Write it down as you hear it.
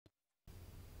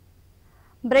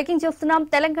Breaking చూస్తున్నాం.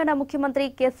 తెలంగాణ ముఖ్యమంత్రి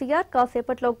కేసీఆర్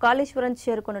కాసేపట్లో కాళేశ్వరం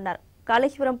చేరుకోనున్నారు.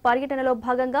 కాళేశ్వరం పర్యటనలో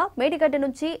భాగంగా మేడిగడ్డ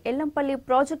నుంచి ఎల్లంపల్లి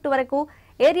ప్రాజెక్టు వరకు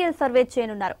ఏరియల్ సర్వే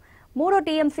చేయనున్నారు. 3వ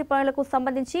టీఎంసీ పనులకు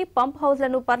సంబంధించి పంప్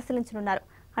హౌస్లను పరిశీలించనున్నారు.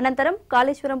 అనంతరం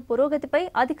కాళేశ్వరం పురోగతిపై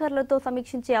అధికారులతో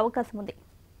సమీక్షించే అవకాశం ఉంది.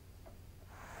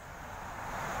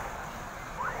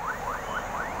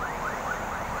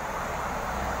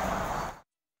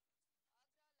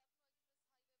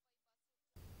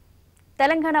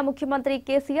 తెలంగాణ ముఖ్యమంత్రి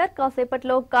కేసీఆర్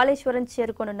కాసేపట్లో కాళేశ్వరం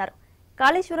చేరుకోనున్నారు.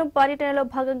 కాళేశ్వరం పర్యటనలో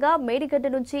భాగంగా మేడిగడ్డ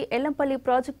నుంచి ఎల్లంపల్లి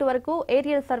ప్రాజెక్టు వరకు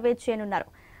ఏరియల్ సర్వే చేయనున్నారు.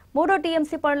 3వ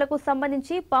టీఎంసీ పనులకు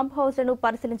సంబంధించి పంప్ హౌస్లను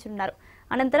పరిశీలించనున్నారు.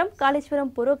 అనంతరం కాళేశ్వరం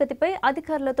పురోగతిపై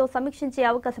అధికారులతో సమీక్షించే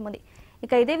అవకాశం ఉంది.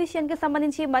 ఇక ఇదే విషయానికి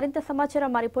సంబంధించి మరింత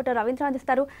సమాచారం మా రిపోర్టర్ రవీంద్ర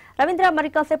అందిస్తారు. రవీంద్ర,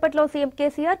 మరి కాసేపట్లో సీఎం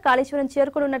కేసీఆర్ కాళేశ్వరం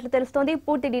చేరుకోనున్నట్లు తెలుస్తోంది.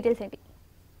 పూర్తి డీటెయిల్స్ ఏంటి?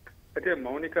 అయితే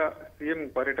మౌనిక సీఎం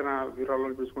పర్యటన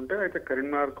వివరాలను చూసుకుంటే అయితే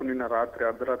కరీంనగర్ కు నిన్న రాత్రి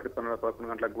అర్ధరాత్రి 11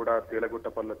 గంటలకు కూడా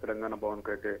తేలగుట్టపల్లి తెలంగాణ భవన్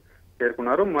కు అయితే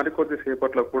చేరుకున్నారు. మరికొద్ది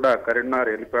సేపట్లో కూడా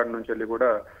కరీంనగర్ హెలిప్యాడ్ నుంచి వెళ్ళి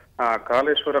కూడా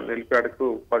కాళేశ్వరం హెలిప్యాడ్ కు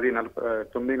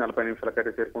 9:40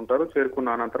 అయితే చేరుకుంటారు.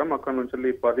 చేరుకున్న అనంతరం అక్కడి నుంచి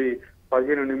వెళ్ళి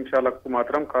 10-15 నిమిషాలకు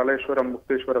మాత్రం కాళేశ్వరం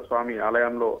ముక్తేశ్వర స్వామి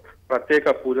ఆలయంలో ప్రత్యేక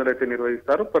పూజలు అయితే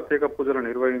నిర్వహిస్తారు. ప్రత్యేక పూజలు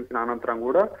నిర్వహించిన అనంతరం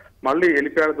కూడా మళ్ళీ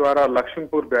హెలిప్యాడ్ ద్వారా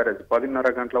లక్ష్మీపూర్ బ్యారేజ్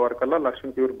 10:30 గంటల వరకల్లా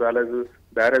లక్ష్మీపూర్ బ్యారేజ్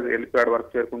హెలిప్యాడ్ వరకు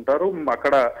చేరుకుంటారు.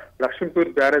 అక్కడ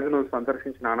లక్ష్మీపూర్ బ్యారేజ్ ను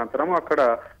సందర్శించిన అనంతరం అక్కడ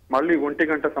మళ్ళీ 1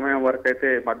 గంట సమయం వరకు అయితే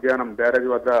మధ్యాహ్నం బ్యారేజ్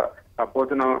వద్ద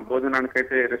భోజనానికి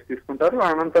అయితే రెస్ట్ తీసుకుంటారు.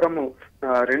 అనంతరము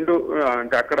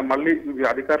అంటే అక్కడ మళ్ళీ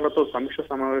అధికారులతో సమీక్ష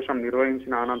సమావేశం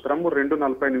నిర్వహించిన అనంతరం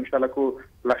 2:40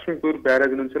 లక్ష్మీపూర్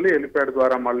బ్యారేజ్ నుంచి హెలిప్యాడ్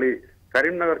ద్వారా మళ్ళీ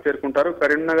కరీంనగర్ చేరుకుంటారు.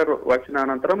 కరీంనగర్ వచ్చిన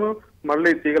అనంతరం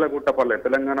మళ్ళీ తీగలగుట్టపల్లె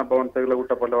తెలంగాణ భవన్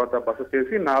తీగలగుట్టపల్లె వద్ద బస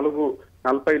చేసి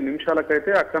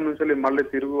 4:40 అక్కడి నుంచి మళ్ళీ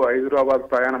తిరుగు హైదరాబాద్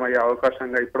ప్రయాణం అయ్యే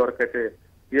అవకాశంగా ఇప్పటివరకు అయితే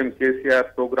సీఎం కేసీఆర్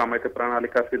ప్రోగ్రామ్ అయితే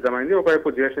ప్రణాళిక సిద్ధమైంది. ఒకవైపు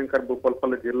జయశంకర్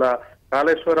భూపాలపల్లి జిల్లా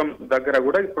కాళేశ్వరం దగ్గర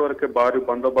కూడా ఇప్పటివరకే భారీ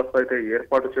బందోబస్తు అయితే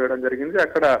ఏర్పాటు చేయడం జరిగింది.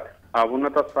 అక్కడ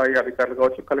ఉన్నత స్థాయి అధికారులు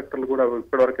కావచ్చు, కలెక్టర్లు కూడా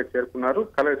ఇప్పటివరకే చేరుకున్నారు.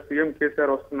 సీఎం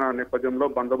కేసీఆర్ వస్తున్న నేపథ్యంలో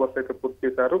బందోబస్తు అయితే పూర్తి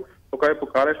చేశారు. ఒకవైపు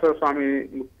కాళేశ్వర స్వామి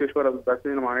ముక్తేశ్వర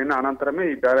దర్శనం అయిన అనంతరమే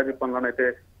ఈ బ్యారేజీ పనులను అయితే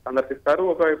సందర్శిస్తారు.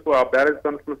 ఒకవైపు ఆ బ్యారేజ్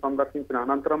పనులను సందర్శించిన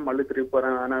అనంతరం మళ్ళీ తిరిగి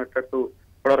అనేటట్టు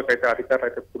ఇప్పటివరకు అయితే అధికారులు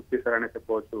అయితే పూర్తి చేశారని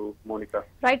చెప్పవచ్చు. Monica.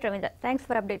 Right Ravindra, thanks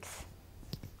for updates.